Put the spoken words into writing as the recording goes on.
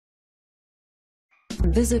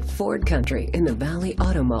Visit Ford Country in the Valley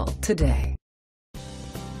Auto Mall today.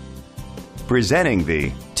 Presenting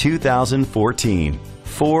the 2014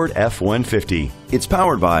 Ford F-150. It's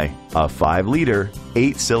powered by a 5-liter,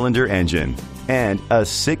 8-cylinder engine and a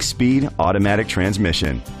 6-speed automatic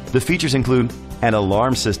transmission. The features include an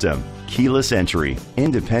alarm system, keyless entry,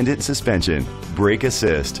 independent suspension, brake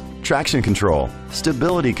assist, traction control,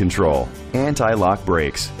 stability control, anti-lock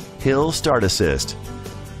brakes, hill start assist.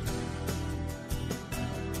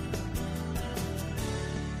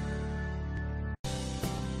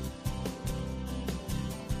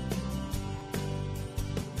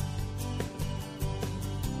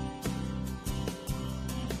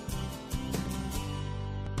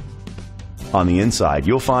 On the inside,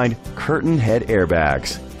 you'll find curtain head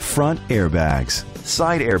airbags, front airbags,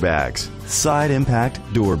 side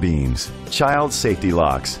impact door beams, child safety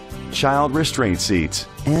locks, child restraint seats,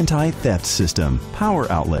 anti-theft system,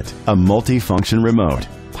 power outlet, a multi-function remote,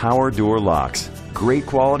 power door locks. Great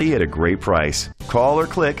quality at a great price. Call or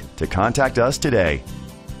click to contact us today.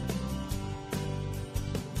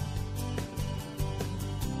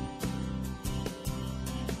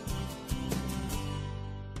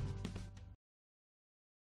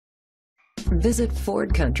 Visit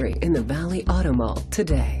Ford Country in the Valley Auto Mall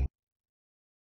today.